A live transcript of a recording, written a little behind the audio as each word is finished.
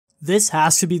This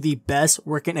has to be the best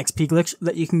working XP glitch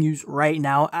that you can use right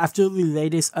now after the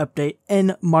latest update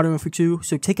in Modern Warfare 2,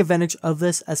 so take advantage of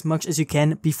this as much as you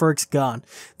can before it's gone.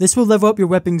 This will level up your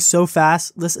weapons so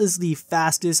fast. This is the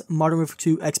fastest Modern Warfare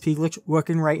 2 XP glitch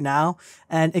working right now,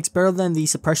 and it's better than the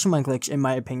suppression mine glitch in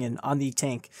my opinion on the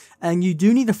tank. And you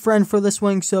do need a friend for this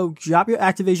one, so drop your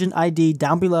Activision ID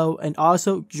down below and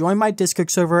also join my Discord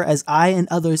server as I and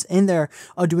others in there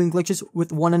are doing glitches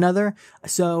with one another.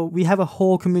 So we have a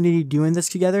whole community doing this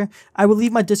together. I will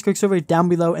leave my Discord server down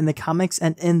below in the comments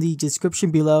and in the description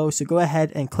below, so go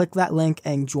ahead and click that link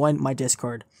and join my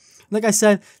Discord. Like I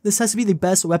said, this has to be the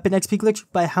best weapon XP glitch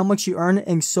by how much you earn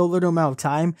in so little amount of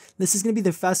time. This is going to be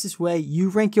the fastest way you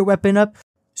rank your weapon up.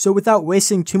 So without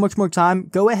wasting too much more time,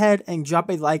 go ahead and drop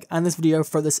a like on this video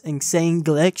for this insane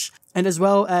glitch. And as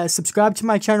well as subscribe to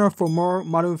my channel for more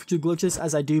Modern Warfare 2 glitches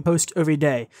as I do post every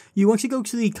day. You want to go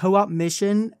to the co-op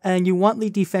mission and you want the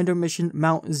Defender mission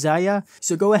Mount Zaya.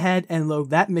 So go ahead and load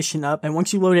that mission up. And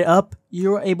once you load it up,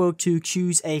 you're able to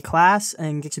choose a class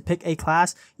and get to pick a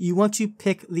class. You want to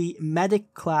pick the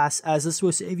medic class as this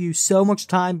will save you so much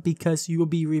time because you will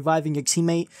be reviving your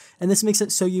teammate. And this makes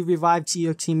it so you revive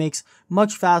your teammates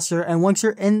much faster. And once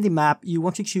you're in the map, you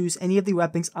want to choose any of the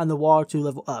weapons on the wall to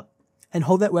level up. And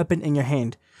hold that weapon in your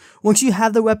hand. Once you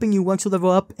have the weapon you want to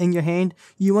level up in your hand,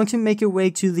 you want to make your way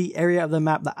to the area of the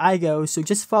map that I go, so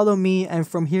just follow me, and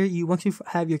from here you want to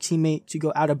have your teammate to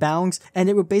go out of bounds, and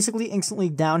it will basically instantly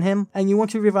down him, and you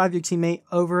want to revive your teammate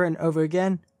over and over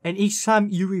again. And each time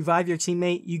you revive your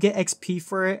teammate, you get XP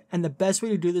for it, and the best way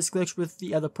to do this glitch with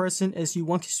the other person is you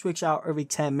want to switch out every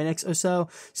 10 minutes or so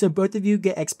both of you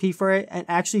get XP for it, and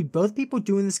actually both people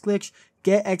doing this glitch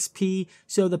get XP,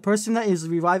 so the person that is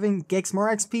reviving gets more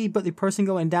XP, but the person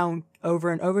going down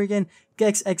over and over again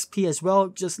gets XP as well,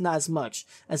 just not as much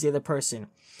as the other person.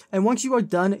 And once you are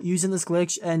done using this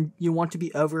glitch and you want to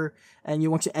be over and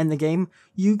you want to end the game,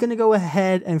 you're going to go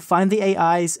ahead and find the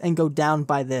AIs and go down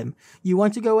by them. You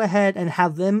want to go ahead and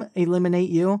have them eliminate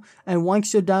you, and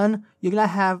once you're done, you're going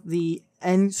to have the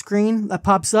end screen that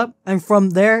pops up, and from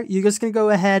there you're just gonna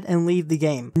go ahead and leave the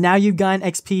game. Now you've gotten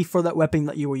XP for that weapon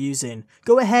that you were using.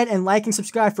 Go ahead and like and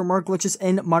subscribe for more glitches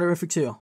in Modern Warfare 2.